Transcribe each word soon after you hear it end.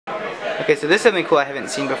Okay, so this is something cool I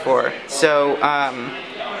haven't seen before. So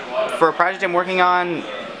for a project I'm working on,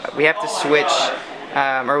 we have to switch,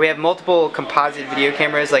 or we have multiple composite video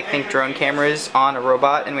cameras, like think drone cameras, on a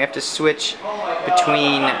robot, and we have to switch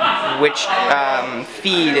between which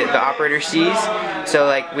feed the operator sees. So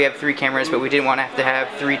like we have 3 cameras, but we didn't want to have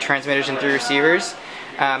 3 transmitters and 3 receivers.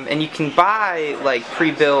 And you can buy like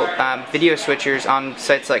pre-built video switchers on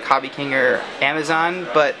sites like Hobby King or Amazon,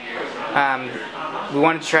 but we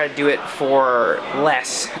wanted to try to do it for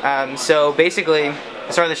less. So basically,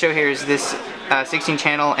 the start of the show here is this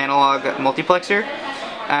 16-channel analog multiplexer.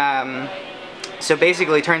 So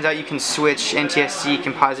basically, it turns out you can switch NTSC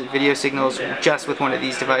composite video signals just with one of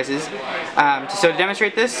these devices. So to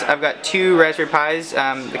demonstrate this, I've got 2 Raspberry Pis. They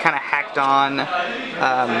kind of hacked on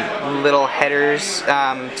little headers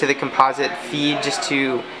to the composite feed just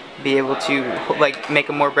to be able to like make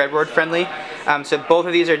them more breadboard friendly. So both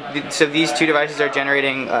of these are, so these 2 devices are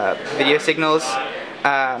generating video signals,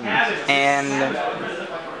 and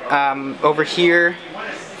over here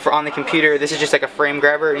on the computer, this is just like a frame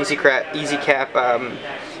grabber, an easy cap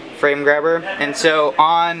frame grabber. And so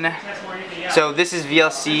so this is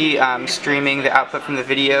VLC streaming the output from the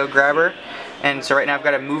video grabber. And so right now I've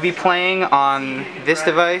got a movie playing on this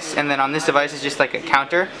device, and then on this device is just like a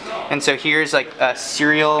counter. And so here's like a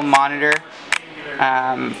serial monitor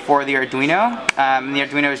for the Arduino. The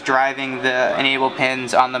Arduino is driving the enable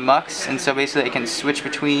pins on the MUX, and so basically it can switch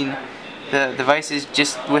between the devices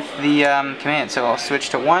just with the command. So I'll switch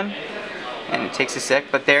to 1, and it takes a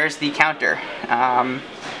sec, but there's the counter.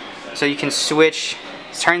 So you can switch.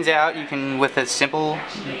 It turns out you can, with a simple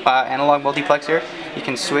analog multiplexer, you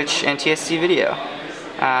can switch NTSC video.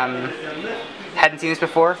 Hadn't seen this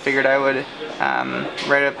before, figured I would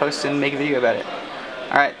write a post and make a video about it.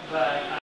 Alright.